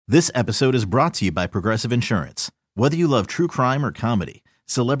This episode is brought to you by Progressive Insurance. Whether you love true crime or comedy,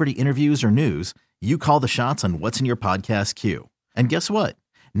 celebrity interviews or news, you call the shots on what's in your podcast queue. And guess what?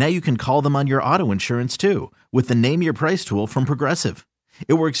 Now you can call them on your auto insurance too with the Name Your Price tool from Progressive.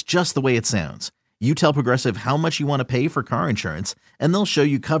 It works just the way it sounds. You tell Progressive how much you want to pay for car insurance, and they'll show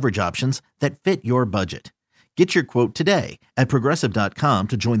you coverage options that fit your budget. Get your quote today at Progressive.com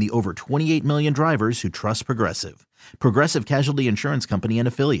to join the over 28 million drivers who trust Progressive. Progressive Casualty Insurance Company and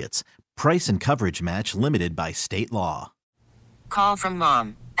Affiliates. Price and coverage match limited by state law. Call from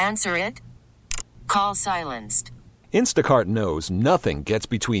mom. Answer it. Call silenced. Instacart knows nothing gets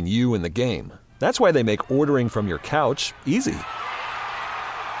between you and the game. That's why they make ordering from your couch easy.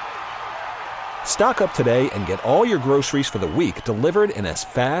 Stock up today and get all your groceries for the week delivered in as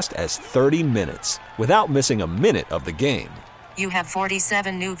fast as 30 minutes without missing a minute of the game. You have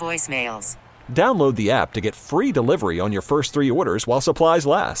 47 new voicemails. Download the app to get free delivery on your first 3 orders while supplies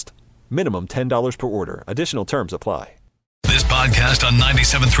last. Minimum $10 per order. Additional terms apply. This podcast on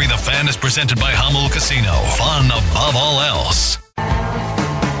 97.3 The Fan is presented by Hummel Casino. Fun above all else.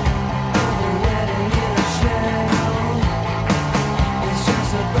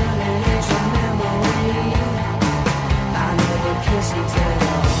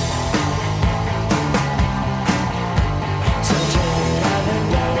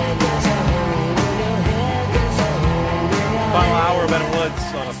 Final hour of Better Woods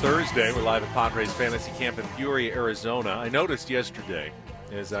on a Thursday. We're live at Padres Fantasy Camp in Peoria, Arizona. I noticed yesterday,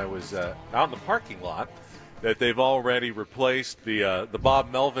 as I was out in the parking lot, that they've already replaced the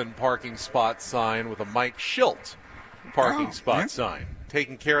Bob Melvin parking spot sign with a Mike Schilt parking spot sign.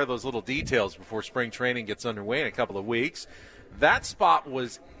 Taking care of those little details before spring training gets underway in a couple of weeks. That spot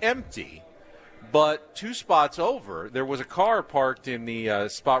was empty, but 2 spots over, there was a car parked in the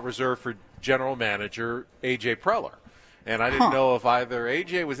spot reserved for general manager A.J. Preller. And I didn't know if either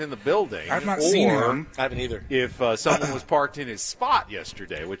A.J. was in the building I've not seen him. I haven't either. If someone was parked in his spot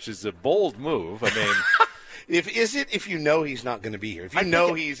yesterday, which is a bold move. I mean, if you know he's not going to be here, if you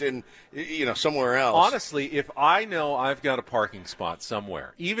know he's in, somewhere else. Honestly, if I know I've got a parking spot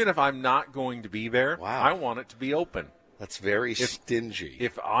somewhere, even if I'm not going to be there, I want it to be open. That's very stingy.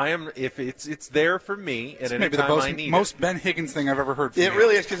 If it's there for me at any time I need it. Most Ben Higgins thing I've ever heard from It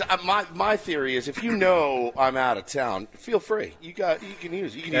really is, because my theory is, if you know I'm out of town, feel free. You can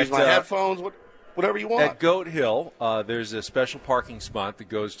use it. You can use my headphones, whatever you want. At Goat Hill, there's a special parking spot that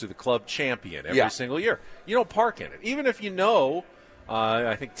goes to the club champion every single year. You don't park in it, even if you know.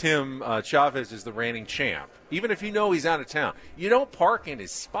 I think Tim Chavez is the reigning champ. Even if you know he's out of town, you don't park in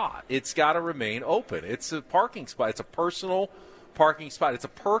his spot. It's got to remain open. It's a parking spot. It's a personal parking spot. It's a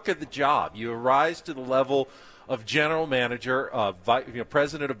perk of the job. You rise to the level of general manager,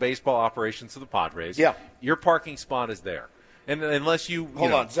 president of baseball operations of the Padres. Yeah. Your parking spot is there. And unless you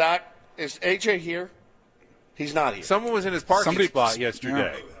Hold on, Zach, is AJ here? He's not here. Someone was in his parking spot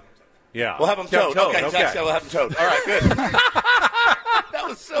yesterday. Yeah. We'll have him towed. Okay, Zach said we'll have him towed. All right, good. That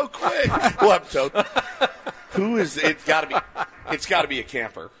was so quick. We'll have him towed. Who is it? It's got to be a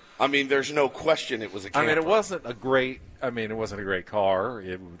camper. I mean, there's no question it was a camper. I mean, it wasn't a great car.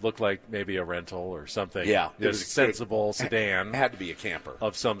 It looked like maybe a rental or something. Yeah. It was a sensible sedan. It had to be a camper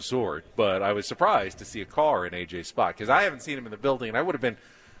of some sort. But I was surprised to see a car in AJ's spot, because I haven't seen him in the building, and I would have been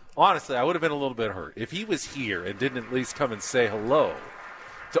a little bit hurt if he was here and didn't at least come and say hello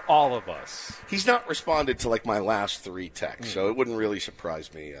to all of us. He's not responded to my last 3 texts, so it wouldn't really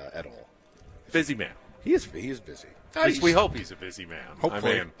surprise me at all. Busy man. He is busy. At least we hope he's a busy man.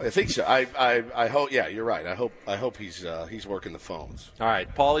 Hopefully. I think so. I hope. Yeah, you're right. I hope he's working the phones. All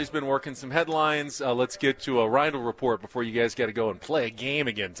right, Paulie's been working some headlines. Let's get to a Reindl Report before you guys got to go and play a game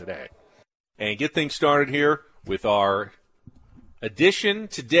again today, and get things started here with our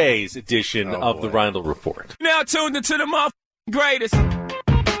today's edition of the Reindl Report. Now tuned into the greatest.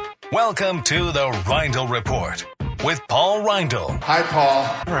 Welcome to the Reindl Report with Paul Reindl. Hi, Paul.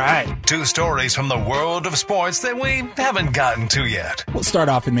 All right. 2 stories from the world of sports that we haven't gotten to yet. We'll start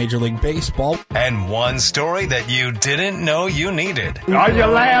off in Major League Baseball. And 1 story that you didn't know you needed. Are you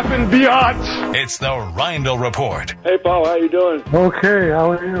laughing, biatch? It's the Reindl Report. Hey, Paul, how you doing? Okay,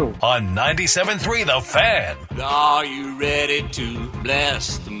 how are you? On 97.3 The Fan. Are you ready to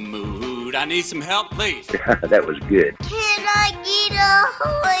bless the mood? I need some help, please. That was good. Can I get a yeah?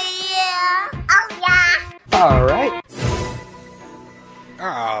 Oh, yeah.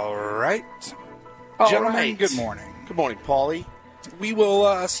 All right. Gentlemen, good morning. Good morning, Paulie. We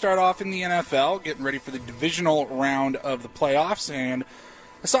will start off in the NFL, getting ready for the divisional round of the playoffs. And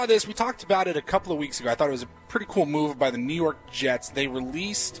I saw this. We talked about it a couple of weeks ago. I thought it was a pretty cool move by the New York Jets. They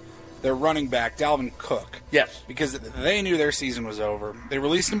released their running back, Dalvin Cook. Yes. Because they knew their season was over. They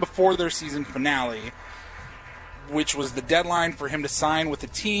released him before their season finale, which was the deadline for him to sign with a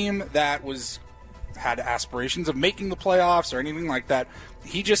team that had aspirations of making the playoffs or anything like that.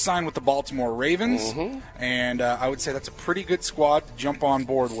 He just signed with the Baltimore Ravens, and I would say that's a pretty good squad to jump on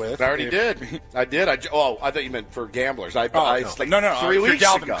board with. I already did. I did. I thought you meant for gamblers. No, 3 weeks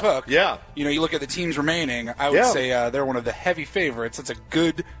Dalvin ago. Cook. Yeah. You look at the teams remaining, I would say they're one of the heavy favorites. It's a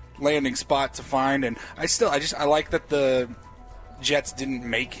good landing spot to find, and I like that the Jets didn't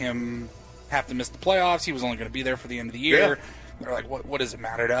make him have to miss the playoffs. He was only going to be there for the end of the year. Yeah. They're like, what does it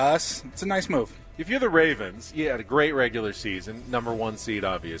matter to us? It's a nice move. If you're the Ravens, you had a great regular season, number 1 seed,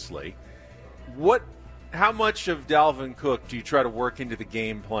 obviously. How much of Dalvin Cook do you try to work into the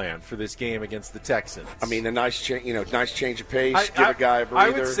game plan for this game against the Texans? I mean, a nice change of pace. Give a guy a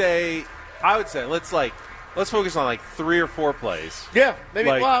breather. I would say let's focus on 3 or 4 plays. Yeah, maybe.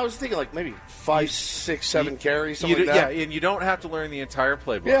 I was thinking maybe 5, 6, 7 carries, something like that. Yeah, and you don't have to learn the entire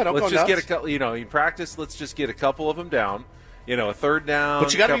playbook. Yeah, don't let's go just nuts. get a couple. In practice, let's just get a couple of them down. A third down.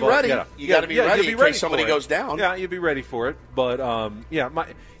 But you got to be ready. You got to be ready in case somebody goes down. Yeah, you'll be ready for it. But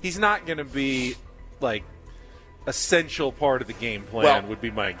he's not going to be essential part of the game plan. Would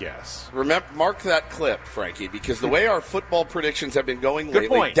be my guess. Mark that clip, Frankie, because the way our football predictions have been going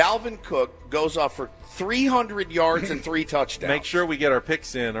lately, Dalvin Cook goes off for 300 yards and 3 touchdowns. Make sure we get our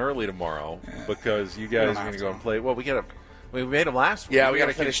picks in early tomorrow because you guys are going to go and play. Well, we made them last week. Yeah, we got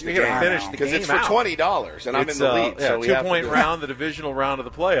to finish the game because it's for $20, and I'm in the lead. So 2-point round, the divisional round of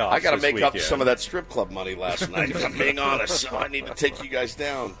the playoffs. I got to make up some of that strip club money last night. If I'm being honest, so I need to take you guys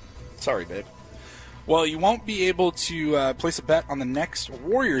down. Sorry, babe. Well, you won't be able to place a bet on the next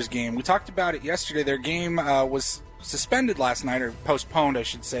Warriors game. We talked about it yesterday. Their game was suspended last night, or postponed, I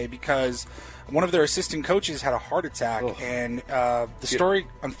should say, because one of their assistant coaches had a heart attack, and the story,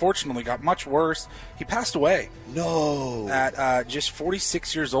 unfortunately, got much worse. He passed away. No. At just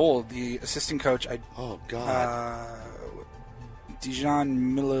 46 years old, the assistant coach, God.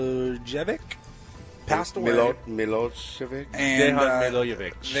 Dejan Milojevic, passed away. Milojevic? And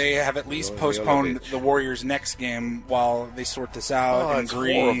Milojevic. They have at least postponed the Warriors' next game while they sort this out and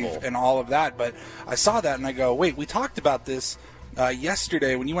grieve and all of that. But I saw that and I go, wait, we talked about this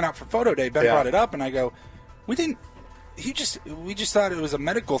yesterday when you went out for photo day. Ben brought it up and I go, we just thought it was a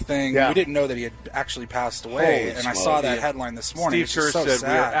medical thing. We didn't know that he had actually passed away. I saw that headline this morning. Steve Kerr said,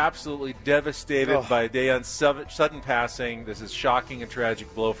 "We are absolutely devastated by Dejan's sudden passing. This is shocking and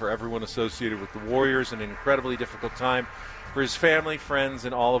tragic blow for everyone associated with the Warriors and an incredibly difficult time for his family, friends,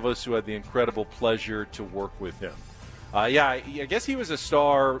 and all of us who had the incredible pleasure to work with him." I guess he was a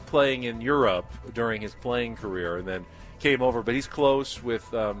star playing in Europe during his playing career and then came over. But he's close with,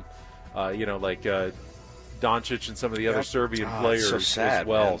 Doncic and some of the other Serbian players as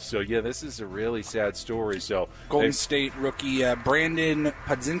well. Man. So, this is a really sad story. So Golden State rookie Brandon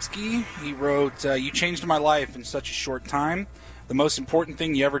Podzinski, he wrote, "You changed my life in such a short time. The most important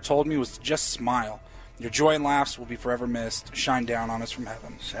thing you ever told me was to just smile. Your joy and laughs will be forever missed. Shine down on us from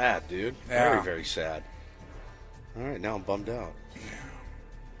heaven." Sad, dude. Yeah. Very, very sad. All right, now I'm bummed out.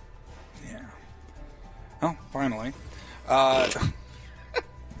 Yeah. Oh, finally.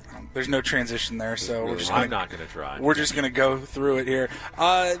 There's no transition there, so I'm not going to try. We're just going to go through it here.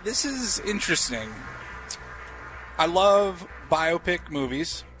 This is interesting. I love biopic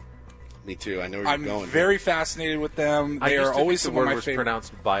movies. Me too. I know where you're going. I'm very fascinated with them. They are always some of my favorite.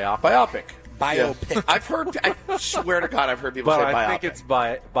 Pronounced biopic. Biopic. Yeah. I've heard. I swear to God, I've heard people say biopic. I think it's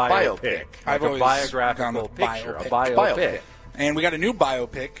biopic. I've always a biographical picture. A biopic. And we got a new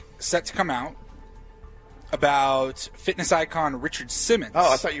biopic set to come out about fitness icon Richard Simmons.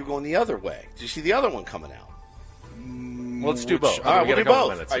 Oh, I thought you were going the other way. Did you see the other one coming out? Let's do both. All right, we'll do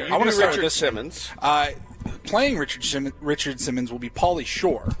both. I want to start Richard with Simmons. Playing Richard Simmons will be Pauly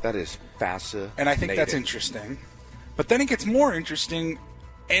Shore. That is fascinating. And I think that's interesting. But then it gets more interesting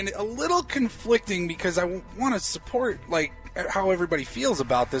and a little conflicting because I want to support how everybody feels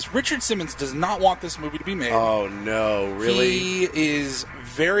about this. Richard Simmons does not want this movie to be made. Oh, no, really? He is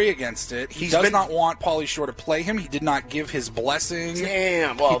very against it. He does not want Pauly Shore to play him. He did not give his blessing.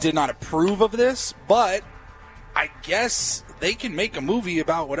 Damn. Well, he did not approve of this, but I guess they can make a movie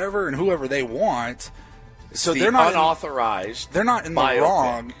about whatever and whoever they want. So they're not unauthorized. They're not in the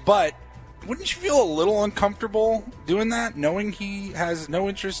wrong, but wouldn't you feel a little uncomfortable doing that, knowing he has no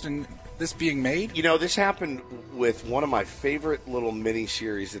interest in this being made? You know, this happened with one of my favorite little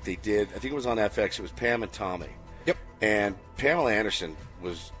mini-series that they did. I think it was on FX. It was Pam and Tommy. Yep. And Pamela Anderson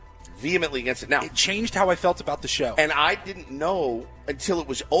was vehemently against it. Now, it changed how I felt about the show. And I didn't know until it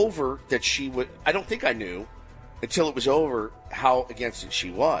was over that she would – I don't think I knew until it was over how against it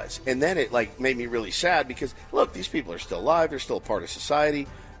she was. And then it made me really sad because, look, these people are still alive. They're still a part of society.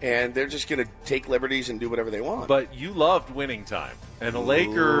 And they're just going to take liberties and do whatever they want. But you loved winning time. And the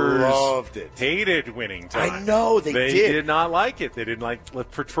Lakers loved it. Hated winning time. I know, they did. They did not like it. They didn't like the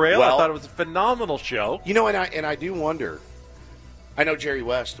portrayal. I thought it was a phenomenal show. You know, and I do wonder. I know Jerry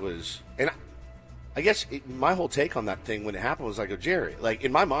West was, and I guess my whole take on that thing when it happened was Jerry,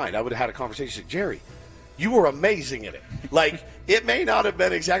 in my mind, I would have had a conversation with Jerry. You were amazing in it. It may not have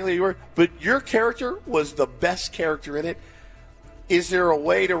been exactly you were, but your character was the best character in it. Is there a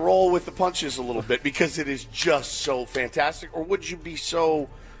way to roll with the punches a little bit because it is just so fantastic? Or would you be so,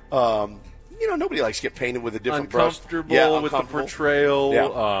 nobody likes to get painted with a different brush. Uncomfortable with the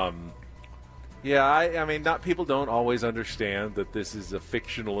portrayal. Yeah. I mean, people don't always understand that this is a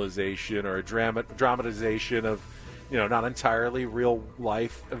fictionalization or a dramatization of, not entirely real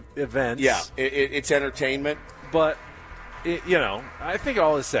life events. Yeah, it's entertainment. But, I think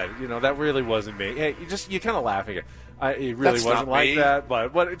all is said. That really wasn't me. Hey, you kind of laughing at it. It really That's wasn't not like me. that,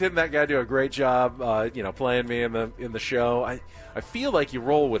 but didn't that guy do a great job, playing me in the show? I feel like you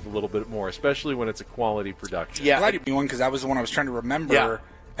roll with a little bit more, especially when it's a quality production. Yeah, I'm glad you beat one because that was the one I was trying to remember. Yeah.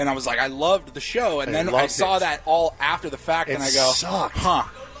 And I was like, I loved the show, and then I saw that all after the fact, and I go, sucked.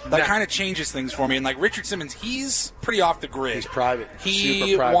 That kind of changes things for me. And Richard Simmons, he's pretty off the grid. He's private. He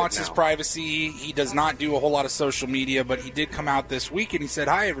Super private wants now. his privacy. He does not do a whole lot of social media, but he did come out this week and he said,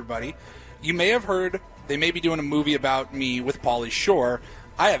 "Hi, everybody. You may have heard they may be doing a movie about me with Pauly Shore.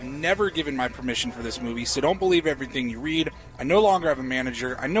 I have never given my permission for this movie, so don't believe everything you read. I no longer have a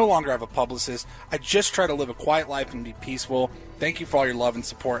manager. I no longer have a publicist. I just try to live a quiet life and be peaceful. Thank you for all your love and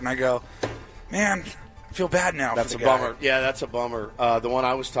support." And I go, man, I feel bad now. That's for the a guy. bummer. Yeah, that's a bummer. The one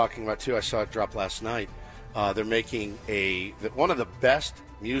I was talking about, too, I saw it drop last night. They're making one of the best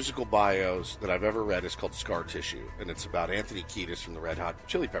musical bios that I've ever read is called Scar Tissue, and it's about Anthony Kiedis from the Red Hot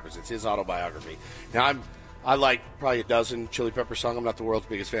Chili Peppers. It's his autobiography. Now, I like probably a dozen Chili Pepper songs. I'm not the world's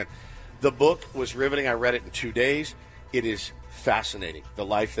biggest fan. The book was riveting. I read it in 2 days. It is fascinating, the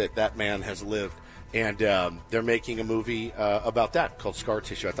life that man has lived. And they're making a movie about that called Scar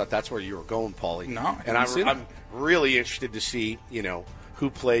Tissue. I thought that's where you were going, Pauly. No, and I'm really interested to see, who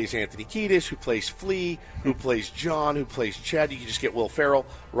plays Anthony Kiedis, who plays Flea, who plays John, who plays Chad. You can just get Will Ferrell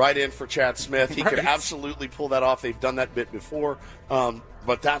right in for Chad Smith. He could absolutely pull that off. They've done that bit before.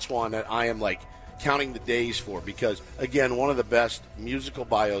 But that's one that I am counting the days for because, again, one of the best musical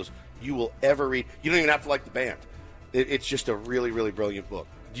bios you will ever read. You don't even have to like the band. It's just a really, really brilliant book.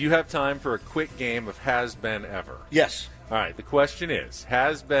 Do you have time for a quick game of Has Been Ever? Yes. All right, the question is,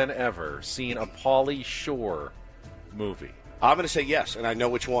 has Been Ever seen a Pauly Shore movie? I'm going to say yes, and I know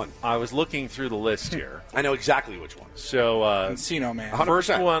which one. I was looking through the list here. I know exactly which one. So, Encino Man. 100%. First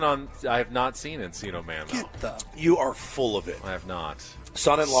one I have not seen Encino Man, though. You are full of it. I have not.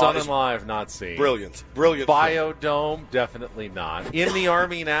 Son-in-law I have not seen. Brilliant. Biodome, definitely not. In the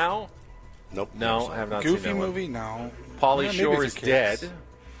Army Now? Nope. No, I have not Goofy seen that movie? one. No. Pauly Yeah, Shore maybe is for kids. Dead.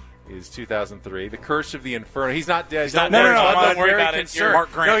 Is 2003. The Curse of the Inferno. He's not dead. No, don't worry very about it. concerned.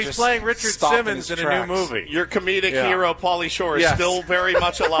 Mark Grant No, he's just playing Richard stopped in Simmons his in a tracks. new movie. Your comedic hero, Pauly Shore, is Yes. still very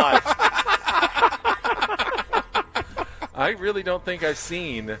much alive. I really don't think I've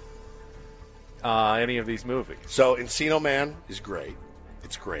seen any of these movies. So Encino Man is great.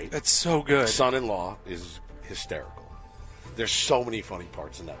 It's great. It's so good. Son-in-law is hysterical. There's so many funny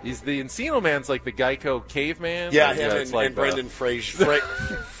parts in that movie. Is the Encino Man's like the Geico caveman? Yeah, Or him it's and Brendan Fraser.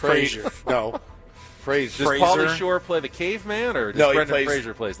 No. Fraser. Does Pauly Shore play the caveman, or does Brendan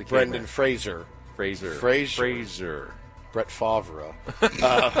Fraser plays the caveman? Brendan Fraser. Fraser. Brett Favre.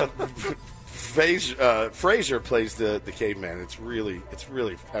 Fraser plays the caveman. It's really.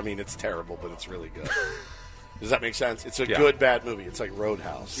 I mean, it's terrible, but it's really good. Does that make sense? It's a good, bad movie. It's like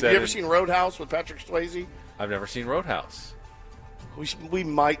Roadhouse. Have you ever seen Roadhouse with Patrick Swayze? I've never seen Roadhouse. We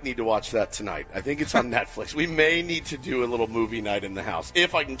might need to watch that tonight. I think it's on Netflix. We may need to do a little movie night in the house,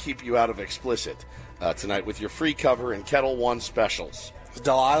 if I can keep you out of explicit tonight with your free cover and Kettle One specials. Is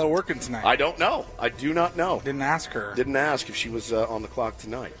Delilah working tonight? I don't know. I do not know. Didn't ask her. Didn't ask if she was on the clock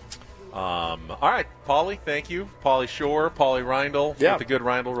tonight. All right, Pauly, thank you. Pauly Shore, Pauly Reindl, with the good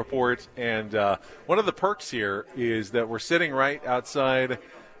Reindl Report. And one of the perks here is that we're sitting right outside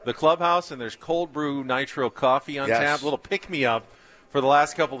the clubhouse, and there's cold brew nitro coffee on tap, a little pick-me-up for the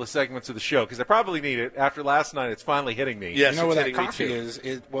last couple of segments of the show, because I probably need it. After last night, it's finally hitting me. Yes, you know what that coffee is?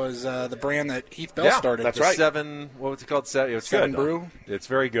 It was the brand that Heath Bell started. That's the right. What was it called? It's Seven good. Brew? It's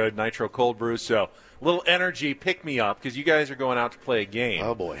very good, nitro cold brew. So a little energy pick-me-up, because you guys are going out to play a game.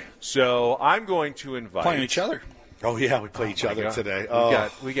 Oh, boy. So I'm going to invite... Playing each other. Oh, yeah, we play each other today.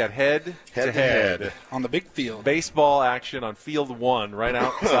 We got head to head on the big field. Baseball action on field 1 right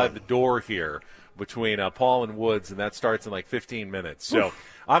outside the door here between Paul and Woods, and that starts in like 15 minutes. So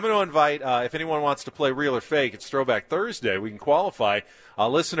I'm going to invite, if anyone wants to play Real or Fake, it's Throwback Thursday. We can qualify.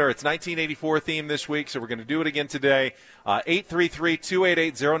 Listener, it's 1984 theme this week, so we're going to do it again today.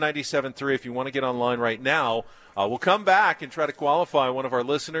 833-288-0973 if you want to get online right now. We'll come back and try to qualify one of our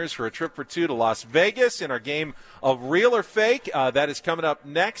listeners for a trip for 2 to Las Vegas in our game of Real or Fake. That is coming up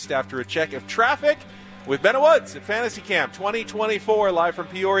next after a check of traffic with Ben Woods at Fantasy Camp 2024, live from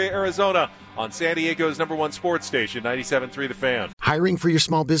Peoria, Arizona, on San Diego's #1 sports station, 97.3 The Fan. Hiring for your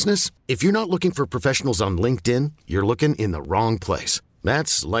small business? If you're not looking for professionals on LinkedIn, you're looking in the wrong place.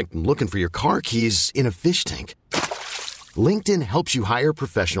 That's like looking for your car keys in a fish tank. LinkedIn helps you hire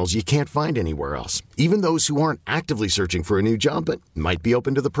professionals you can't find anywhere else, even those who aren't actively searching for a new job but might be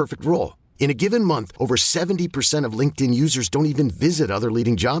open to the perfect role. In a given month, over 70% of LinkedIn users don't even visit other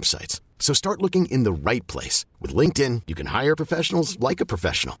leading job sites. So start looking in the right place. With LinkedIn, you can hire professionals like a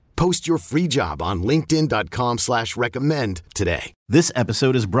professional. Post your free job on linkedin.com/recommend today. This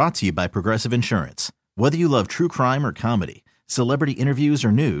episode is brought to you by Progressive Insurance. Whether you love true crime or comedy, celebrity interviews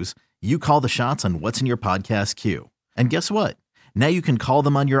or news, you call the shots on what's in your podcast queue. And guess what? Now you can call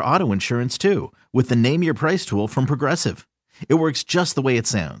them on your auto insurance too with the Name Your Price tool from Progressive. It works just the way it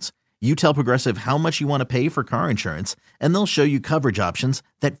sounds. You tell Progressive how much you want to pay for car insurance, and they'll show you coverage options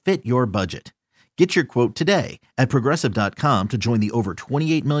that fit your budget. Get your quote today at Progressive.com to join the over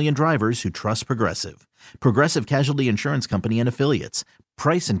 28 million drivers who trust Progressive. Progressive Casualty Insurance Company and Affiliates.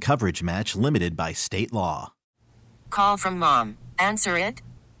 Price and coverage match limited by state law. Call from mom. Answer it.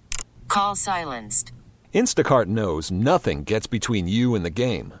 Call silenced. Instacart knows nothing gets between you and the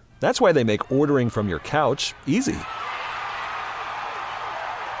game. That's why they make ordering from your couch easy.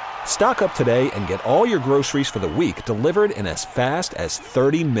 Stock up today and get all your groceries for the week delivered in as fast as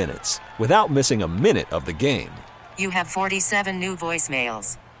 30 minutes without missing a minute of the game. You have 47 new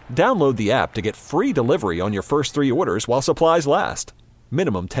voicemails. Download the app to get free delivery on your first 3 orders while supplies last.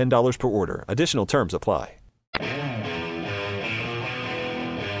 Minimum $10 per order. Additional terms apply.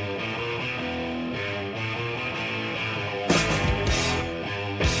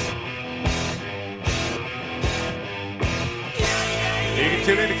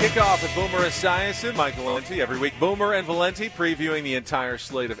 Tune in to Kickoff with Boomer Esiason, Mike Valenti. Every week, Boomer and Valenti previewing the entire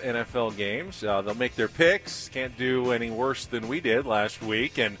slate of NFL games. They'll make their picks. Can't do any worse than we did last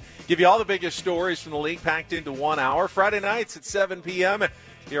week. And give you all the biggest stories from the league packed into 1 hour. Friday nights at 7 p.m.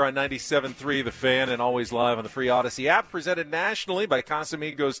 here on 97.3 The Fan and always live on the free Odyssey app. Presented nationally by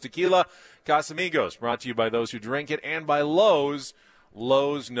Casamigos Tequila. Casamigos, brought to you by those who drink it and by Lowe's.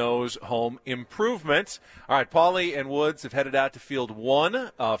 Lowe's knows home improvement. All right, Paulie and Woods have headed out to Field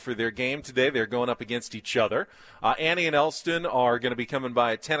 1 for their game today. They're going up against each other. Annie and Elsten are going to be coming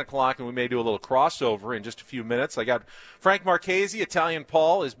by at 10 o'clock, and we may do a little crossover in just a few minutes. I got Frank Marchese. Italian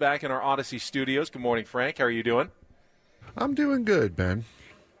Paul is back in our Odyssey studios. Good morning, Frank. How are you doing? I'm doing good, Ben.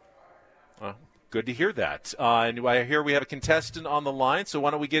 Well, good to hear that. And I hear we have a contestant on the line, so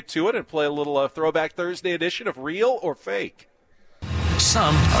why don't we get to it and play a little Throwback Thursday edition of Real or Fake?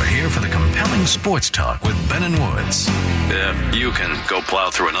 Some are here for the compelling sports talk with Ben and Woods. If you can go plow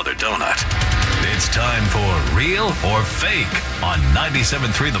through another donut. It's time for Real or Fake on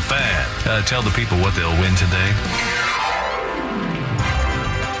 97.3 The Fan. Tell the people what they'll win today.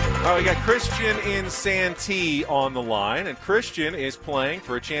 All right, we got Christian in Santee on the line, and Christian is playing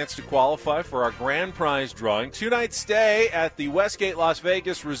for a chance to qualify for our grand prize drawing. 2-night stay at the Westgate Las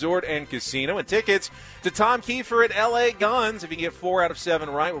Vegas Resort and Casino, and tickets to Tom Kiefer at L.A. Guns. If you can get 4 out of 7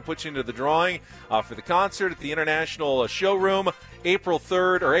 right, we'll put you into the drawing for the concert at the International Showroom, April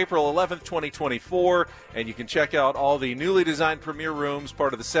 3rd or April 11th, 2024. And you can check out all the newly designed premier rooms,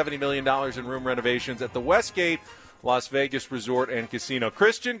 part of the $70 million in room renovations at the Westgate Las Vegas Resort and Casino.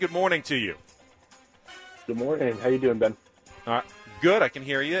 Christian, good morning to you. Good morning. How you doing, Ben? All right, good. I can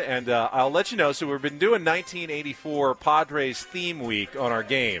hear you. And I'll let you know, so we've been doing 1984 Padres theme week on our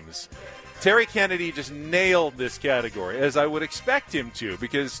games. Terry Kennedy just nailed this category, as I would expect him to,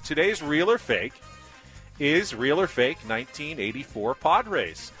 because today's Real or Fake is Real or Fake 1984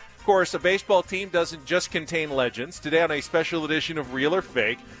 Padres. Of course, a baseball team doesn't just contain legends. Today on a special edition of Real or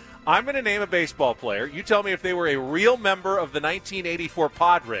Fake, I'm going to name a baseball player. You tell me if they were a real member of the 1984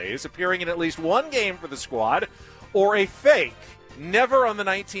 Padres, appearing in at least one game for the squad, or a fake, never on the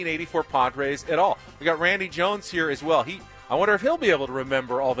 1984 Padres at all. We got Randy Jones here as well. I wonder if he'll be able to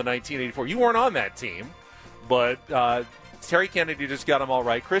remember all the 1984. You weren't on that team, but Terry Kennedy just got them all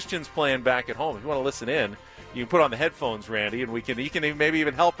right. Christian's playing back at home. If you want to listen in, you can put on the headphones, Randy, and you can maybe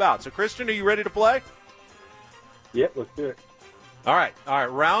even help out. So, Christian, are you ready to play? Yep, let's do it. All right.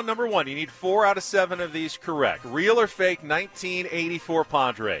 Round number 1. You need 4 out of 7 of these correct. Real or fake 1984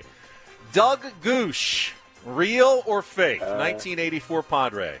 Padre? Doug Goosh. Real or fake 1984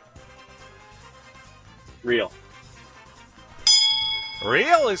 Padre? Real.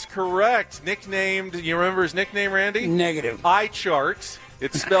 Real is correct. Nicknamed, you remember his nickname, Randy? Negative. Eye chart.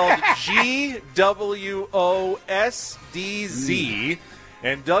 It's spelled GWOSDZ.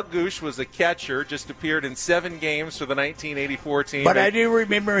 And Doug Goosh was a catcher, just appeared in 7 games for the 1984 team. But I do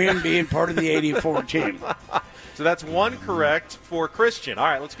remember him being part of the 84 team. So that's 1 correct for Christian. All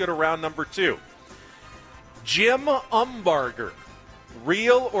right, let's go to round number 2. Jim Umbarger.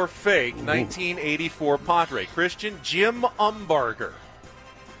 Real or fake 1984 Padre? Christian, Jim Umbarger.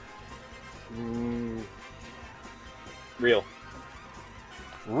 Real.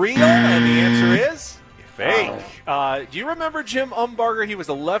 Real, and the answer is fake. Do you remember Jim Umbarger? He was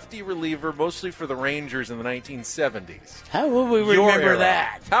a lefty reliever, mostly for the Rangers in the 1970s. How would we remember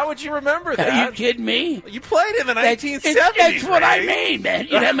that? How would you remember that? Are you kidding me? You played in the 1970s. That's what I right? mean, man.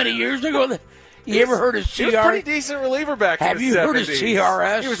 You know how many years ago? You ever heard of CRS? He was a pretty decent reliever back in the 70s. Have you heard of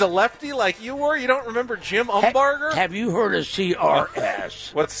CRS? He was a lefty like you were? You don't remember Jim Umbarger? Have you heard of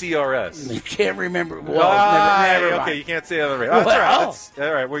CRS? What's CRS? You can't remember. Well, never okay, you can't say it on the radio. That's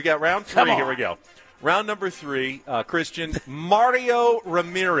all right. We got round 3. Here we go. Round number 3, Christian. Mario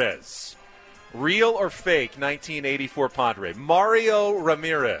Ramirez. Real or fake 1984 Padre? Mario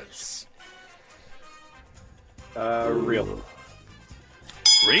Ramirez. Real.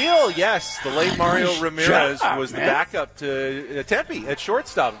 Real, yes. The late Mario Ramirez was the backup to Tempe at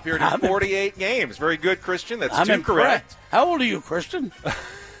shortstop. Appeared in 48 games. Very good, Christian. That's 2 correct. How old are you, Christian?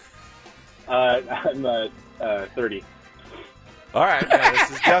 I'm 30. All right. This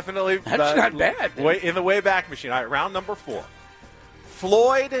is definitely That's not bad. In the Wayback Machine. All right, round number 4.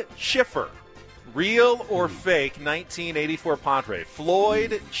 Floyd Schiffer. Real or fake 1984 Padre?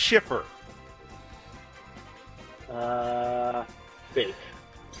 Floyd Schiffer. Fake.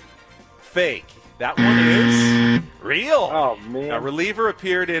 Fake. That one is real. Oh, man. A reliever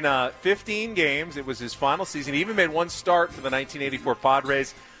appeared in 15 games. It was his final season. He even made 1 start for the 1984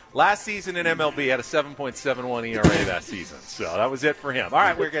 Padres. Last season in MLB, had a 7.71 ERA that season. So that was it for him. All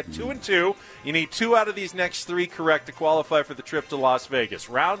right, we're at 2-2. You need 2 out of these next 3 correct to qualify for the trip to Las Vegas.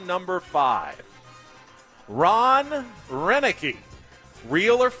 Round number 5. Ron Renicky.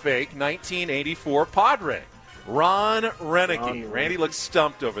 Real or fake 1984 Padre? Ron Renicky. Randy looks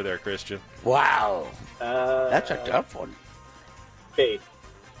stumped over there, Christian. Wow. That's a tough one. Fake.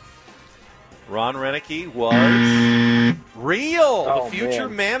 Ron Renicky was real. The future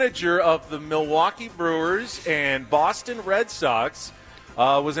manager of the Milwaukee Brewers and Boston Red Sox.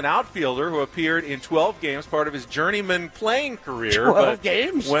 Was an outfielder who appeared in 12 games, part of his journeyman playing career. 12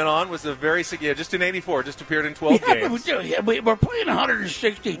 games? Went on, was a very, just in 84, just appeared in 12 games. We're playing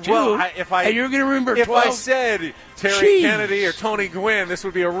 162, well, and you're going to remember 12? If I said Terry Kennedy or Tony Gwynn, this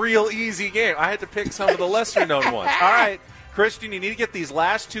would be a real easy game. I had to pick some of the lesser-known ones. All right, Christian, you need to get these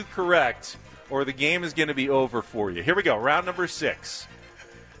last 2 correct, or the game is going to be over for you. Here we go, round number 6.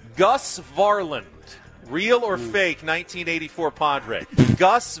 Gus Varland. Real or fake 1984 Padre?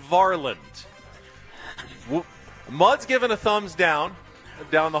 Gus Varland. Mud's giving a thumbs down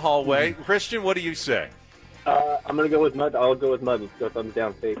the hallway. Christian, what do you say? I'm going to go with Mud. I'll go with Mud. Let's go thumbs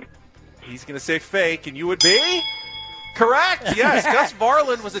down, fake. He's going to say fake, and you would be? Correct, yes. Gus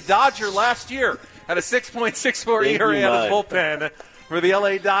Varland was a Dodger last year. Had a 6.64 ERA out of the bullpen for the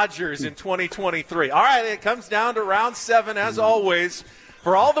L.A. Dodgers in 2023. All right, it comes down to round 7, as always.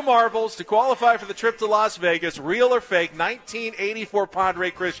 For all the marbles to qualify for the trip to Las Vegas, real or fake, 1984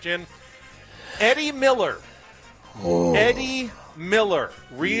 Padre Christian, Eddie Miller. Oh. Eddie Miller,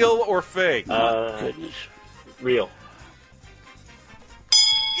 real or fake? Goodness. Real.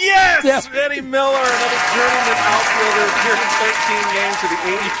 Yes! Yep. Eddie Miller, another journeyman outfielder, appeared in 13 games for the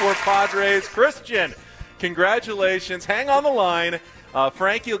 84 Padres. Christian, congratulations. Hang on the line.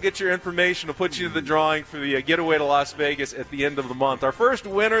 Frankie will get your information. We'll put you in the drawing for the getaway to Las Vegas at the end of the month. Our first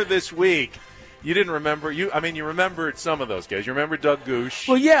winner this week. You didn't remember. You remembered some of those guys. You remember Doug Goosh.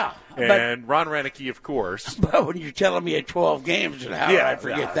 Well, yeah. And Ron Renicky, of course. But when you're telling me at 12 games, how did I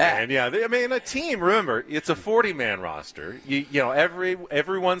forget that? And a team, remember, it's a 40-man roster.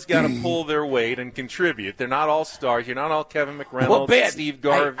 Everyone's got to pull their weight and contribute. They're not all stars. You're not all Kevin McReynolds, Steve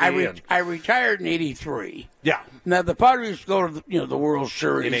Garvey. I retired in 83. Yeah. Now, the Padres go to the World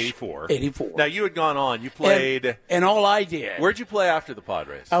Series. In 84. 84. Now, you had gone on. You played. And all I did. Where'd you play after the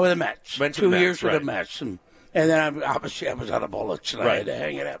Padres? I was the Mets. Went to 2 the Mets, years with the Mets. And then I was out of bullets, and I had to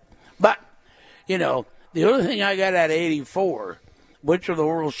hang it up. But, the other thing I got out of 84, which of the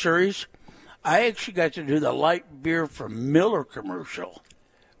World Series, I actually got to do the light beer from Miller commercial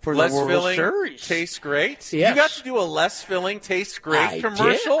for the World Series. Tastes great? Yes. You got to do a less filling, tastes great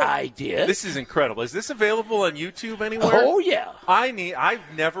commercial? I did. This is incredible. Is this available on YouTube anywhere? Oh, yeah. I've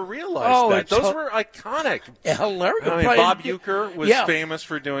never realized that. Those were iconic. Hilarious. Bob Uecker was famous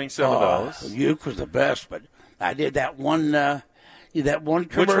for doing some of those. Uecker was the best, but I did that one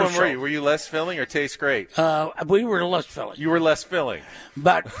commercial. Which one were you? Were you less filling or taste great? We were less filling. You were less filling.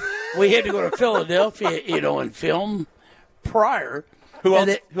 But we had to go to Philadelphia, and film prior. Who else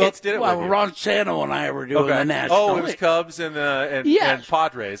did it with you? Ron Santo and I were doing the National. Oh, it was Cubs and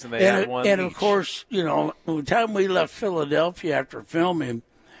Padres, and they had one And, each. of course, by the time we left Philadelphia after filming,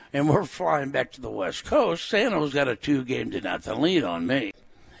 and we're flying back to the West Coast, Santo's got a 2-0 lead on me.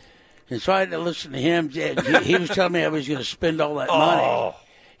 And so I had to listen to him. He was telling me I was going to spend all that money,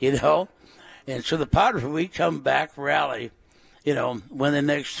 And so the Padres, we come back, rally, win the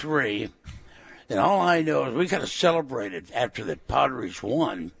next 3. And all I know is we kind of celebrated after the Padres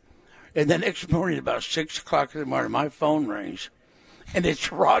won. And the next morning, about 6 o'clock in the morning, my phone rings. And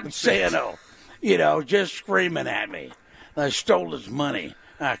it's Ron Santo, just screaming at me. And I stole his money.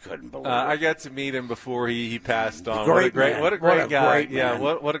 I couldn't believe it. I got to meet him before he passed on. What a great guy. What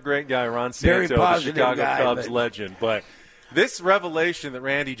a great guy, Ron Santo, Very positive the Chicago guy, Cubs legend. But this revelation that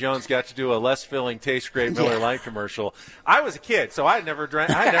Randy Jones got to do a less filling, taste great Miller Lite commercial. I was a kid, so I had never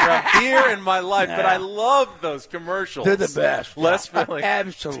had beer in my life, but I loved those commercials. They're the best. Less filling.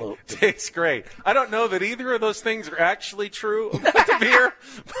 Absolutely. Tastes great. I don't know that either of those things are actually true with the beer,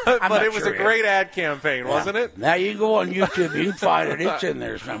 but it was a great ad campaign, wasn't it? Now you can go on YouTube, you can find it. It's in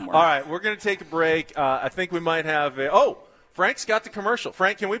there somewhere. All right, we're going to take a break. I think we might have Frank's got the commercial.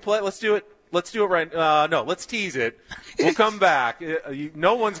 Frank, can we play it? Let's do it. Let's do it right. No, let's tease it. We'll come back.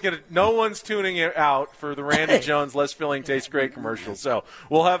 No one's tuning it out for the Randy Jones less filling tastes great commercial. So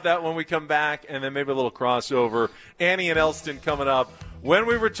we'll have that when we come back, and then maybe a little crossover. Annie and Elsten coming up when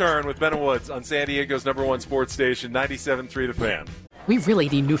we return with Ben and Woods on San Diego's #1 sports station, 97.3 The Fan. We really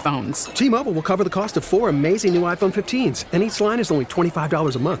need new phones. T-Mobile will cover the cost of 4 amazing new iPhone 15s, and each line is only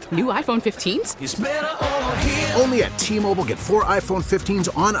 $25 a month. New iPhone 15s? It's better over here. Only at T-Mobile, get 4 iPhone 15s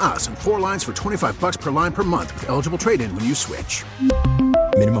on us and 4 lines for $25 per line per month with eligible trade-in when you switch.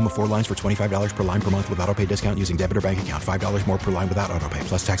 Minimum of 4 lines for $25 per line per month with autopay discount using debit or bank account. $5 more per line without autopay,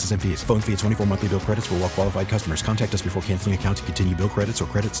 plus taxes and fees. Phone fee at 24 monthly bill credits for well-qualified customers. Contact us before canceling account to continue bill credits or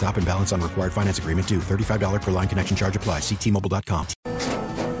credit stop and balance on required finance agreement due. $35 per line connection charge applies. See T-Mobile.com.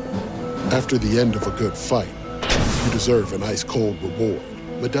 After the end of a good fight, you deserve an ice-cold reward.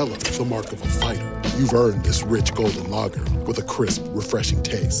 Modelo is the mark of a fighter. You've earned this rich golden lager with a crisp, refreshing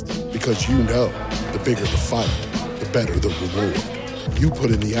taste. Because you know, the bigger the fight, the better the reward. You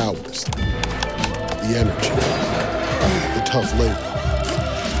put in the hours, the energy, the tough labor.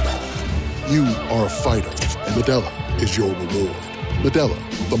 You are a fighter, and Modelo is your reward.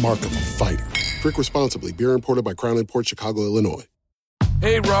 Modelo, the mark of a fighter. Drink responsibly. Beer imported by Crown Imports, Chicago, Illinois.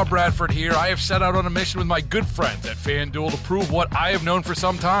 Hey, Rob Bradford here. I have set out on a mission with my good friends at FanDuel to prove what I have known for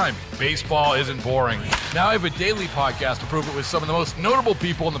some time. Baseball isn't boring. Now I have a daily podcast to prove it with some of the most notable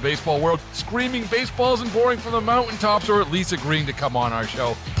people in the baseball world, screaming baseball isn't boring from the mountaintops, or at least agreeing to come on our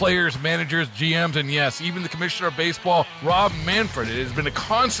show. Players, managers, GMs, and yes, even the commissioner of baseball, Rob Manfred. It has been a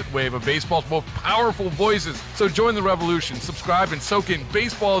constant wave of baseball's most powerful voices. So join the revolution. Subscribe and soak in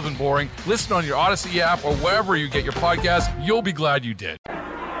Baseball Isn't Boring. Listen on your Odyssey app or wherever you get your podcasts. You'll be glad you did.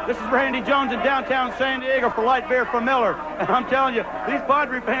 This is Randy Jones in downtown San Diego for Light Beer from Miller. And I'm telling you, these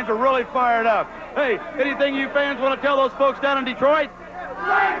Padres fans are really fired up. Hey, anything you fans want to tell those folks down in Detroit?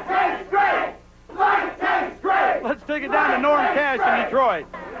 Light tastes great! Light tastes great! Let's take it down to Norm Cash in Detroit.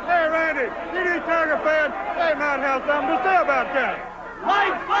 Hey, Randy, you new Tiger fan, they might have something to say about that.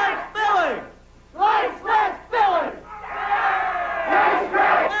 Light slash filling! Light slash filling! Tastes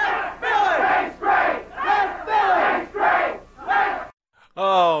great! Let's fill it! Tastes great! Let's fill it! Tastes great!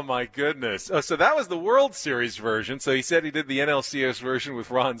 Oh, my goodness. So that was the World Series version. So he said he did the NLCS version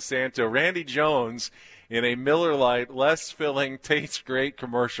with Ron Santo. Randy Jones in a Miller Lite, less filling, tastes great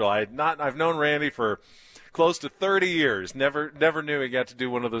commercial. I've known Randy for close to 30 years. Never knew he got to do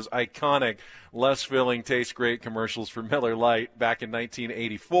one of those iconic less filling, tastes great commercials for Miller Lite back in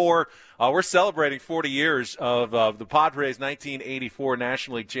 1984. We're celebrating 40 years of the Padres' 1984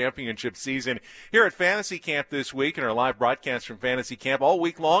 National League Championship season here at Fantasy Camp this week, and our live broadcast from Fantasy Camp all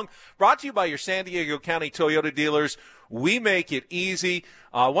week long, brought to you by your San Diego County Toyota dealers. We make it easy.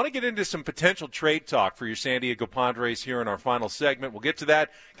 I want to get into some potential trade talk for your San Diego Padres here in our final segment. We'll get to that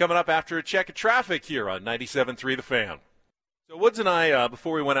coming up after a check of traffic here on 97.3 The Fan. So Woods and I,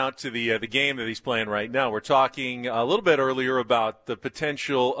 before we went out to the game that he's playing right now, we're talking a little bit earlier about the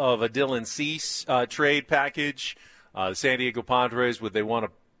potential of a Dylan Cease trade package. The San Diego Padres, would they want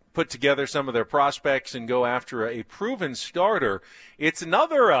to put together some of their prospects and go after a proven starter? It's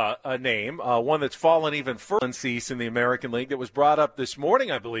another a name, one that's fallen even further than Cease in the American League, that was brought up this morning,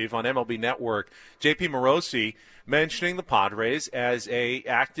 I believe, on MLB Network. J.P. Morosi mentioning the Padres as a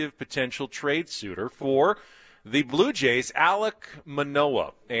active potential trade suitor for the Blue Jays, Alek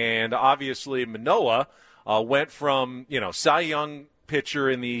Manoah. And obviously Manoah went from, Cy Young pitcher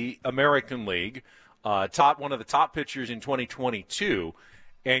in the American League, one of the top pitchers in 2022,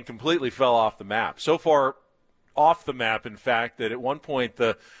 and completely fell off the map. So far off the map, in fact, that at one point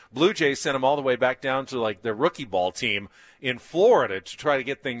the Blue Jays sent him all the way back down to like their rookie ball team in Florida to try to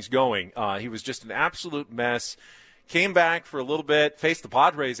get things going. He was just an absolute mess. Came back for a little bit, faced the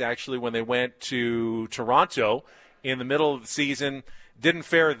Padres actually when they went to Toronto in the middle of the season. Didn't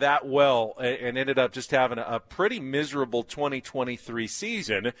fare that well and ended up just having a pretty miserable 2023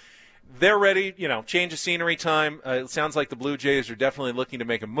 season. They're ready, change of scenery time. It sounds like the Blue Jays are definitely looking to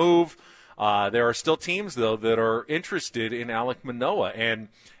make a move. There are still teams, though, that are interested in Alek Manoah. And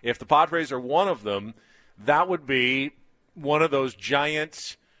if the Padres are one of them, that would be one of those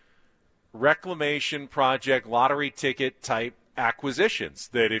giant reclamation project, lottery ticket type acquisitions,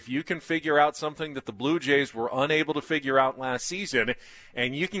 that if you can figure out something that the Blue Jays were unable to figure out last season,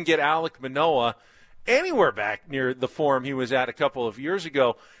 and you can get Alek Manoah anywhere back near the form he was at a couple of years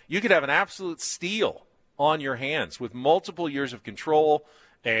ago, you could have an absolute steal on your hands with multiple years of control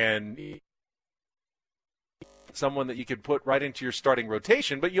and someone that you could put right into your starting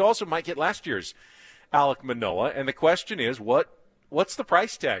rotation. But you also might get last year's Alek Manoah, and the question is, what's the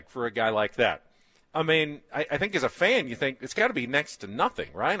price tag for a guy like that? I mean, I think as a fan, you think it's got to be next to nothing,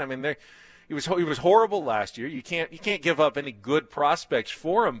 right? I mean, he was horrible last year. You can't give up any good prospects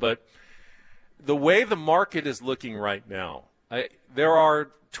for him, but the way the market is looking right now, there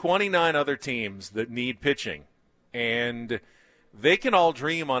are 29 other teams that need pitching, and they can all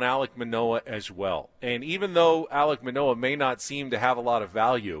dream on Alek Manoah as well. And even though Alek Manoah may not seem to have a lot of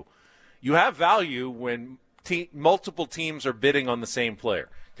value, you have value when multiple teams are bidding on the same player,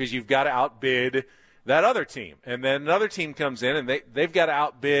 because you've got to outbid that other team. And then another team comes in, and they've got to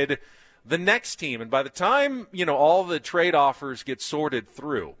outbid the next team. And by the time, all the trade offers get sorted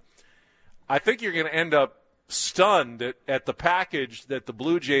through, I think you're going to end up stunned at the package that the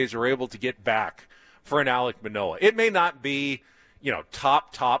Blue Jays are able to get back for an Alek Manoah. It may not be,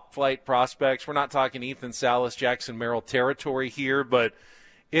 top flight prospects. We're not talking Ethan Salas, Jackson Merrill territory here, but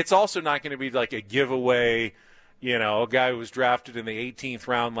it's also not going to be like a giveaway, a guy who was drafted in the 18th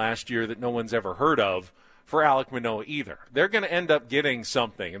round last year that no one's ever heard of for Alek Manoah either. They're going to end up getting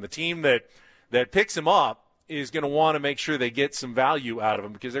something, and the team that picks him up is going to want to make sure they get some value out of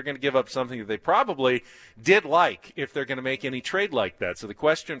him, because they're going to give up something that they probably did like if they're going to make any trade like that. So the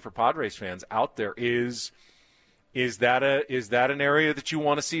question for Padres fans out there is that an area that you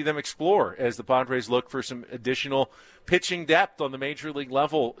want to see them explore as the Padres look for some additional pitching depth on the major league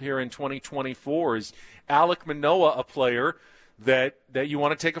level here in 2024? Is Alek Manoah a player that you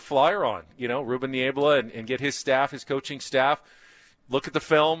want to take a flyer on? Ruben Niebla and get his staff, his coaching staff, look at the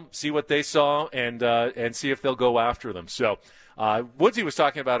film, see what they saw, and see if they'll go after them. So Woodsy was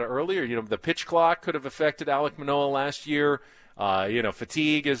talking about it earlier. The pitch clock could have affected Alek Manoah last year.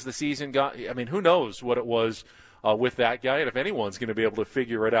 Fatigue as the season got. I mean, who knows what it was with that guy, and if anyone's going to be able to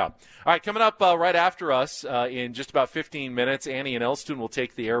figure it out. All right, coming up right after us in just about 15 minutes, Annie and Elsten will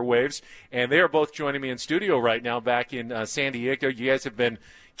take the airwaves, and they are both joining me in studio right now back in San Diego. You guys have been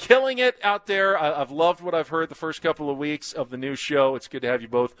killing it out there. I've loved what I've heard the first couple of weeks of the new show. It's good to have you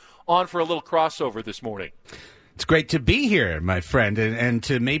both on for a little crossover this morning. It's great to be here, my friend, and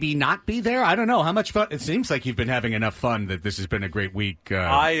to maybe not be there. I don't know how much fun. It seems like you've been having enough fun that this has been a great week.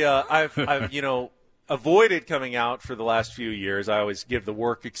 I've avoided coming out for the last few years. I always give the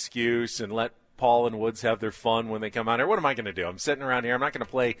work excuse and let Paul and Woods have their fun when they come out here. What am I going to do? I'm sitting around here. I'm not going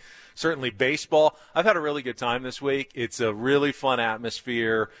to play, certainly, baseball. I've had a really good time this week. It's a really fun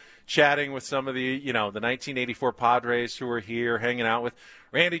atmosphere, chatting with some of the, the 1984 Padres who are here, hanging out with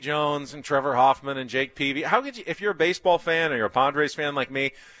Randy Jones and Trevor Hoffman and Jake Peavy. How could you, if you're a baseball fan or you're a Padres fan like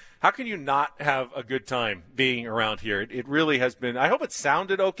me, how can you not have a good time being around here? It really has been. I hope it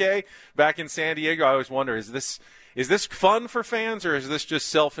sounded okay back in San Diego. I always wonder, is this fun for fans, or is this just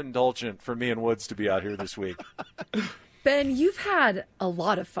self-indulgent for me and Woods to be out here this week? Ben, you've had a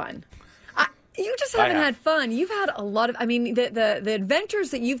lot of fun. You just haven't had fun. You've had a lot of. I mean, the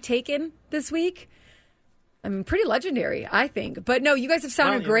adventures that you've taken this week. I mean, pretty legendary, I think. But no, you guys have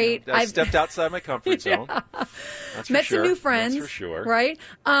sounded great. I stepped outside my comfort zone. That's for met sure. some new friends. That's for sure. Right?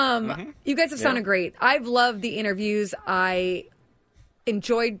 You guys have sounded great. I've loved the interviews. I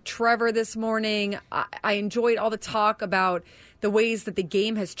enjoyed Trevor this morning. I enjoyed all the talk about the ways that the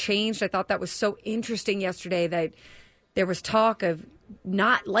game has changed. I thought that was so interesting yesterday that there was talk of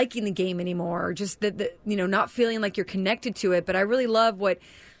not liking the game anymore, or just not feeling like you're connected to it. But I really love what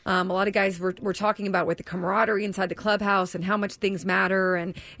a lot of guys were talking about with the camaraderie inside the clubhouse and how much things matter.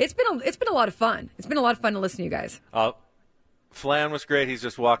 And it's been a lot of fun. It's been a lot of fun to listen to you guys. Flan was great. He's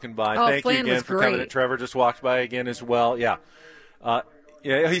just walking by. Thank Flan you again for coming. Trevor just walked by again as well. Yeah.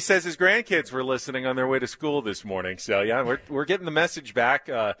 He says his grandkids were listening on their way to school this morning. So, yeah, we're getting the message back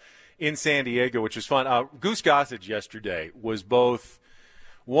in San Diego, which was fun. Goose Gossage yesterday was both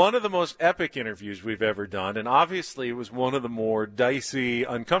one of the most epic interviews we've ever done, and obviously it was one of the more dicey,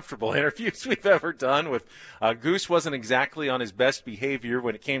 uncomfortable interviews we've ever done. With Goose wasn't exactly on his best behavior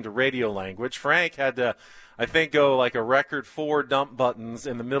when it came to radio language. Frank had to, I think, go like a record 4 dump buttons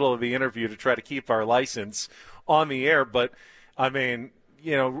in the middle of the interview to try to keep our license on the air. But, I mean,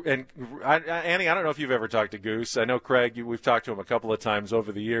 and Annie, I don't know if you've ever talked to Goose. I know Craig, we've talked to him a couple of times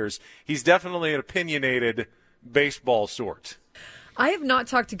over the years. He's definitely an opinionated baseball sort. I have not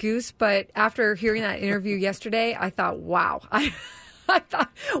talked to Goose, but after hearing that interview yesterday, I thought, wow. I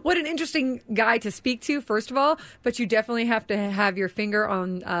thought, what an interesting guy to speak to, first of all. But you definitely have to have your finger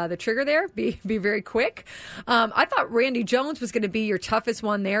on the trigger there. Be very quick. I thought Randy Jones was going to be your toughest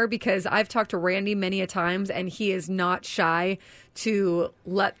one there, because I've talked to Randy many a times, and he is not shy to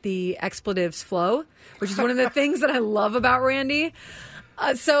let the expletives flow, which is one of the things that I love about Randy.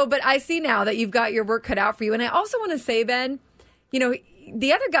 But I see now that you've got your work cut out for you. And I also want to say, Ben,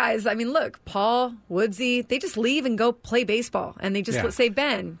 the other guys, I mean, look, Paul, Woodsy, they just leave and go play baseball. And they just say,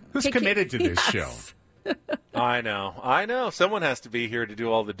 Ben. Who's committed to this show? I know. Someone has to be here to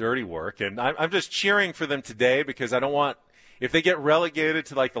do all the dirty work. And I'm just cheering for them today, because I don't want, if they get relegated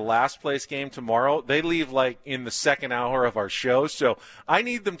to like the last place game tomorrow, they leave like in the second hour of our show. So I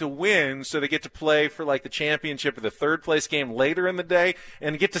need them to win so they get to play for like the championship or the third place game later in the day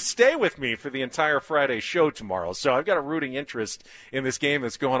and get to stay with me for the entire Friday show tomorrow. So I've got a rooting interest in this game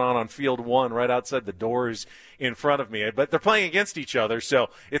that's going on field 1 right outside the doors in front of me. But they're playing against each other,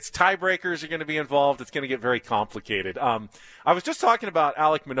 so it's tiebreakers are going to be involved. It's going to get very complicated. I was just talking about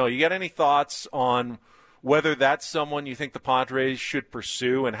Alek Manoah. You got any thoughts on whether that's someone you think the Padres should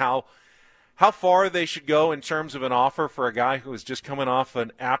pursue, and how far they should go in terms of an offer for a guy who was just coming off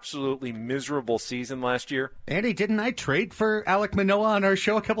an absolutely miserable season last year? Andy, didn't I trade for Alek Manoah on our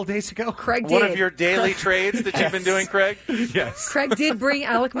show a couple days ago? Craig did. One of your daily trades that you've been doing, Craig? Yes. Craig did bring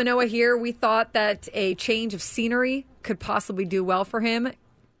Alek Manoah here. We thought that a change of scenery could possibly do well for him.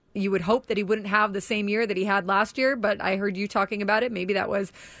 You would hope that he wouldn't have the same year that he had last year, but I heard you talking about it. Maybe that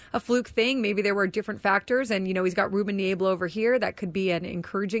was a fluke thing. Maybe there were different factors, and, he's got Ruben Niebla over here. That could be an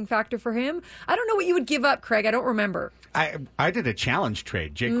encouraging factor for him. I don't know what you would give up, Craig. I don't remember. I did a challenge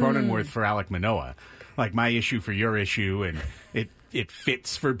trade, Jake Cronenworth for Alek Manoah, like my issue for your issue, and it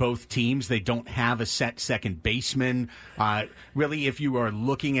fits for both teams. They don't have a set second baseman. Really, if you are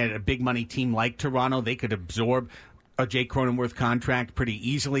looking at a big money team like Toronto, they could absorb a Jake Cronenworth contract pretty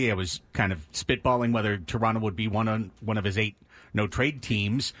easily. I was kind of spitballing whether Toronto would be one of his 8 no-trade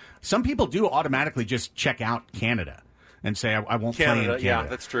teams. Some people do automatically just check out Canada and say, I won't play in Canada. Yeah,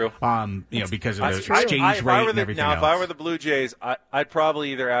 that's true. Because of the exchange rate and everything else. If I were the Blue Jays, I'd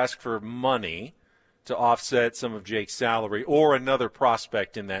probably either ask for money to offset some of Jake's salary or another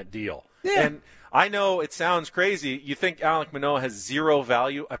prospect in that deal. Yeah. And I know it sounds crazy. You think Alek Manoah has zero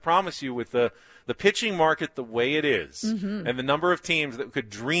value. I promise you, with the pitching market the way it is, and the number of teams that could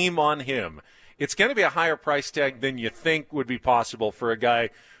dream on him, it's going to be a higher price tag than you think would be possible for a guy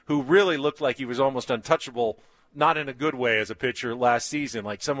who really looked like he was almost untouchable, not in a good way as a pitcher last season,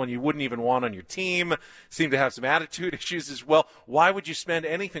 like someone you wouldn't even want on your team, seemed to have some attitude issues as well. Why would you spend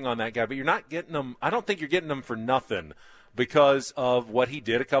anything on that guy? But you're not getting him. I don't think you're getting him for nothing, because of what he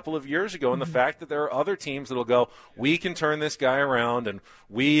did a couple of years ago and the fact that there are other teams that will go, we can turn this guy around, and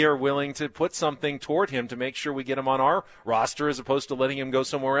we are willing to put something toward him to make sure we get him on our roster as opposed to letting him go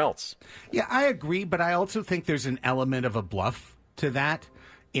somewhere else. Yeah, I agree, but I also think there's an element of a bluff to that,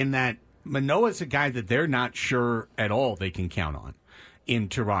 in that Manoah's a guy that they're not sure at all they can count on in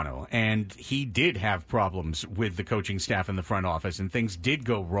Toronto, and he did have problems with the coaching staff in the front office, and things did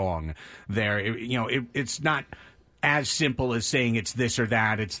go wrong there. It's not as simple as saying it's this or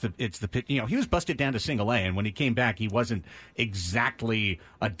that. It's the he was busted down to single A, and when he came back, he wasn't exactly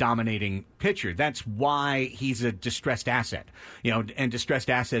a dominating pitcher. That's why he's a distressed asset. And distressed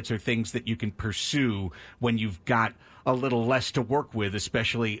assets are things that you can pursue when you've got a little less to work with,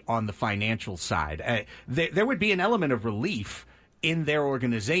 especially on the financial side. There would be an element of relief in their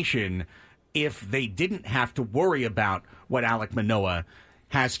organization if they didn't have to worry about what Alek Manoah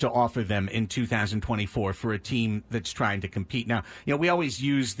has to offer them in 2024 for a team that's trying to compete. Now, we always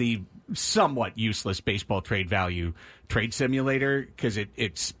use the somewhat useless baseball trade value trade simulator because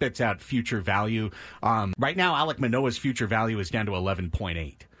it spits out future value. Right now, Alek Manoah's future value is down to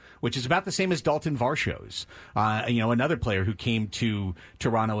 11.8. Which is about the same as Dalton Varsho's, another player who came to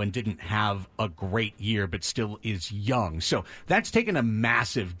Toronto and didn't have a great year, but still is young. So that's taken a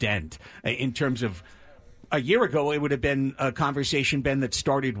massive dent in terms of a year ago. It would have been a conversation, Ben, that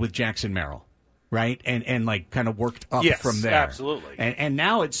started with Jackson Merrill, right? And like kind of worked up from there. Absolutely. And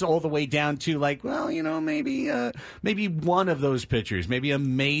now it's all the way down to maybe one of those pitchers, maybe a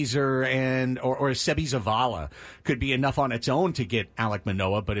Mazer or a Sebi Zavala could be enough on its own to get Alek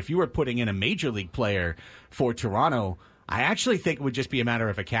Manoah. But if you were putting in a major league player for Toronto, I actually think it would just be a matter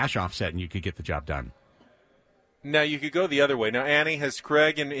of a cash offset and you could get the job done. Now, you could go the other way. Now, Annie, has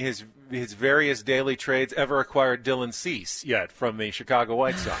Craig in his various daily trades ever acquired Dylan Cease yet from the Chicago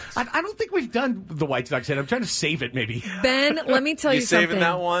White Sox? I don't think we've done the White Sox yet. I'm trying to save it, maybe. Ben, let me tell you something. You saving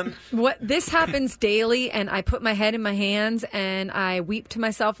that one? This happens daily, and I put my head in my hands, and I weep to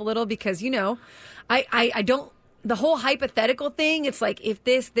myself a little because, I don't... The whole hypothetical thing, it's like if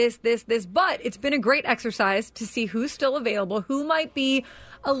this, but it's been a great exercise to see who's still available, who might be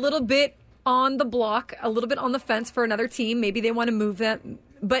a little bit on the block, a little bit on the fence for another team. Maybe they want to move them.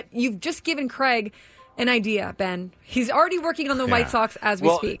 But you've just given Craig an idea, Ben. He's already working on the White Sox as we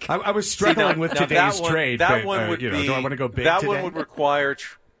speak. I was struggling with today's trade. That one would be. Do I want to go big that today? One would require.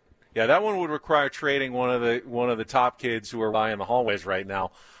 That one would require trading one of the top kids who are lying in the hallways right now.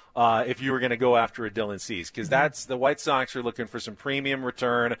 If you were going to go after a Dylan Cease, because that's the White Sox are looking for some premium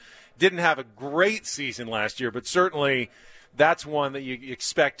return. Didn't have a great season last year, but certainly that's one that you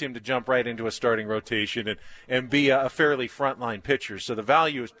expect him to jump right into a starting rotation and be a fairly frontline pitcher. So the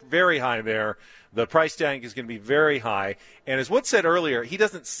value is very high there. The price tag is going to be very high. And as Wood said earlier, he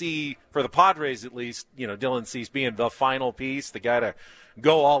doesn't see, for the Padres at least, Dylan Cease being the final piece, the guy to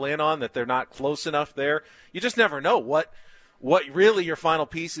go all in on, that they're not close enough there. You just never know what really your final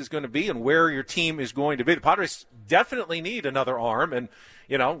piece is going to be and where your team is going to be. The Padres definitely need another arm, and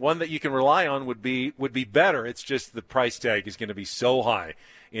one that you can rely on would be better. It's just the price tag is going to be so high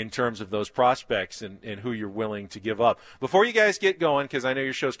in terms of those prospects and who you're willing to give up. Before you guys get going, because I know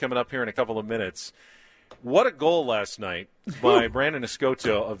your show's coming up here in a couple of minutes, what a goal last night by Brandon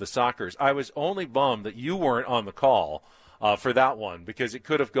Escoto of the Sockers. I was only bummed that you weren't on the call for that one, because it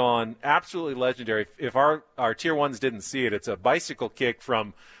could have gone absolutely legendary. If our Tier 1s didn't see it, it's a bicycle kick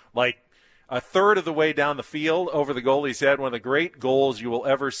from like a third of the way down the field over the goalie's head. One of the great goals you will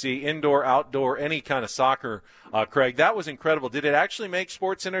ever see, indoor, outdoor, any kind of soccer. Craig, that was incredible. Did it actually make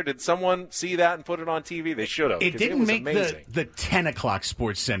SportsCenter? Did someone see that and put it on TV? They should have. It didn't make the 10 o'clock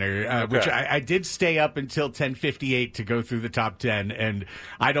SportsCenter, which I did stay up until 10:58 to go through the top 10, and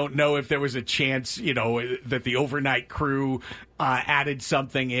I don't know if there was a chance, that the overnight crew added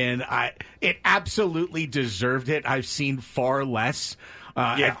something in. It absolutely deserved it. I've seen far less.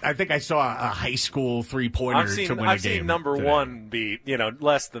 I think I saw a high school three-pointer to win a game. I've seen number today. One beat,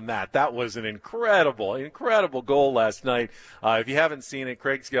 less than that. That was an incredible goal last night. If you haven't seen it,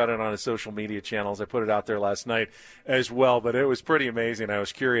 Craig's got it on his social media channels. I put it out there last night as well, but it was pretty amazing. I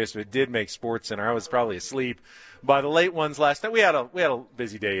was curious if it did make SportsCenter. I was probably asleep by the late ones last night. We had a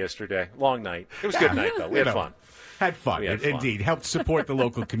busy day yesterday, long night. It was a good night though. We had fun. Had fun, indeed. Helped support the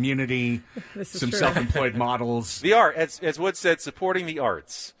local community, some self-employed models. The art, as Wood said, supporting the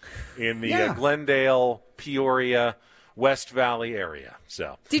arts in the Glendale, Peoria, West Valley area.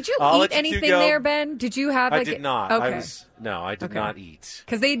 So, did you eat anything there, Ben? Did you have? I did not. Okay. I did not eat.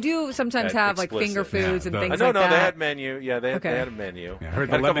 Because they do sometimes have finger foods and things like that. No, they had menu. Yeah, they had a menu. I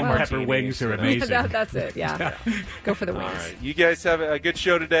heard the lemon pepper wings are amazing. That's it. Yeah, go for the wings. All right, you guys have a good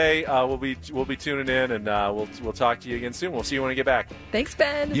show today. We'll be tuning in, and we'll talk to you again soon. We'll see you when we get back. Thanks,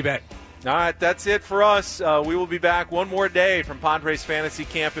 Ben. You bet. All right, that's it for us. We will be back one more day from Padres Fantasy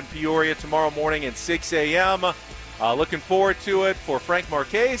Camp in Peoria tomorrow morning at 6 a.m. Looking forward to it. For Frank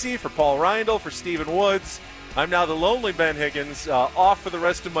Marchese, for Paul Reindl, for Stephen Woods, I'm now the lonely Ben Higgins, off for the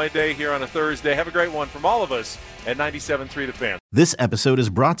rest of my day here on a Thursday. Have a great one from all of us at 97.3 The Fan. This episode is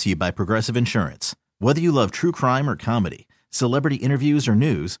brought to you by Progressive Insurance. Whether you love true crime or comedy, celebrity interviews or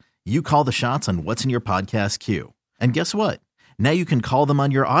news, you call the shots on what's in your podcast queue. And guess what? Now you can call them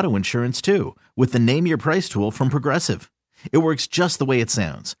on your auto insurance too with the Name Your Price tool from Progressive. It works just the way it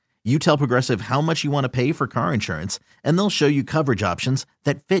sounds. You tell Progressive how much you want to pay for car insurance, and they'll show you coverage options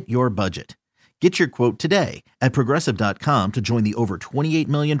that fit your budget. Get your quote today at Progressive.com to join the over 28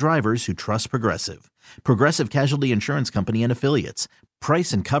 million drivers who trust Progressive. Progressive Casualty Insurance Company and Affiliates.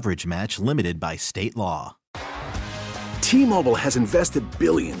 Price and coverage match limited by state law. T-Mobile has invested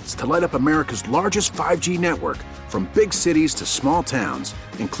billions to light up America's largest 5G network, from big cities to small towns,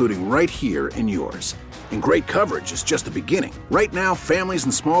 including right here in yours. And great coverage is just the beginning. Right now, families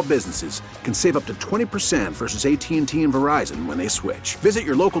and small businesses can save up to 20% versus AT&T and Verizon when they switch. Visit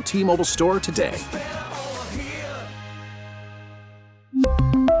your local T-Mobile store today.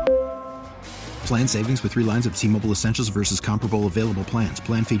 Plan savings with 3 lines of T-Mobile Essentials versus comparable available plans.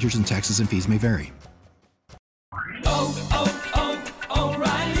 Plan features and taxes and fees may vary.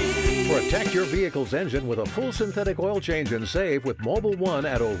 Protect your vehicle's engine with a full synthetic oil change and save with Mobile One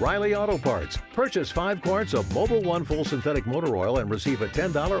at O'Reilly Auto Parts. Purchase 5 quarts of Mobile One full synthetic motor oil and receive a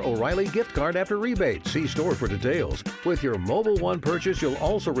 $10 O'Reilly gift card after rebate. See store for details. With your Mobile One purchase, you'll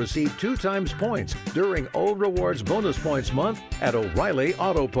also receive 2 times points during O Rewards Bonus Points Month at O'Reilly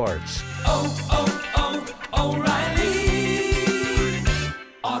Auto Parts. O'Reilly